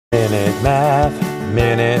Minute Math.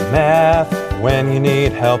 When you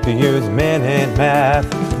need help, you use Minute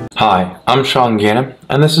Math. Hi, I'm Sean Gannon,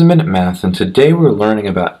 and this is Minute Math, and today we're learning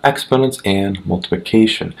about exponents and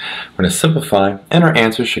multiplication. We're going to simplify, and our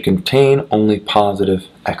answers should contain only positive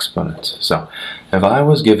exponents. So, if I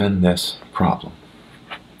was given this problem,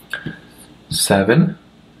 7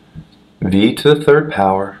 v to the third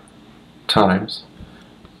power times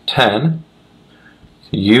 10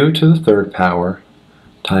 u to the third power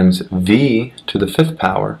times v to the fifth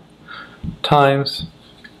power times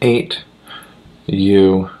 8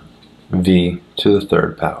 u v to the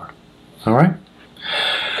third power. Alright?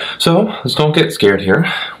 So, let's don't get scared here.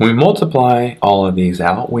 When we multiply all of these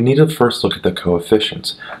out, we need to first look at the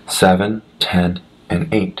coefficients. 7, 10,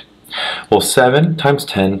 and 8. Well, 7 times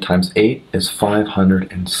 10 times 8 is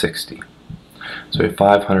 560. So we have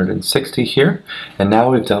 560 here, and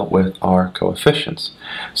now we've dealt with our coefficients.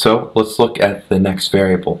 So let's look at the next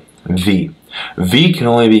variable, v. V can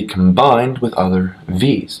only be combined with other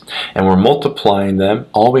v's, and we're multiplying them.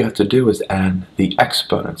 All we have to do is add the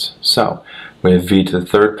exponents. So we have v to the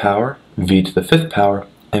third power, v to the fifth power,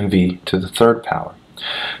 and v to the third power.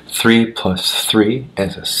 3 plus 3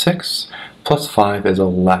 is a 6, plus 5 is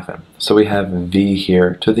 11. So we have v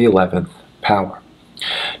here to the 11th power.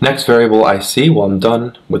 Next variable I see, well, I'm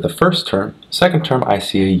done with the first term. Second term, I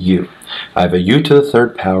see a u. I have a u to the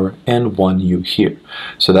third power and one u here.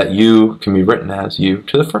 So that u can be written as u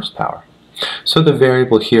to the first power. So the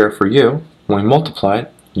variable here for u, when we multiply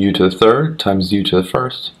it, u to the third times u to the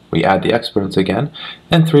first, we add the exponents again,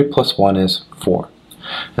 and 3 plus 1 is 4.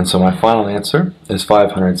 And so my final answer is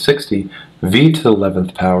 560 v to the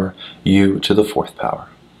 11th power, u to the 4th power.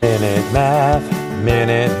 Minute Math.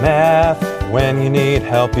 When you need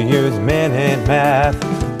help, you use Minute Math.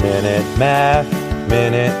 Minute Math.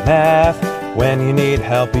 When you need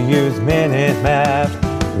help, you use Minute Math.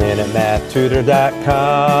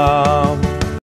 MinuteMathTutor.com.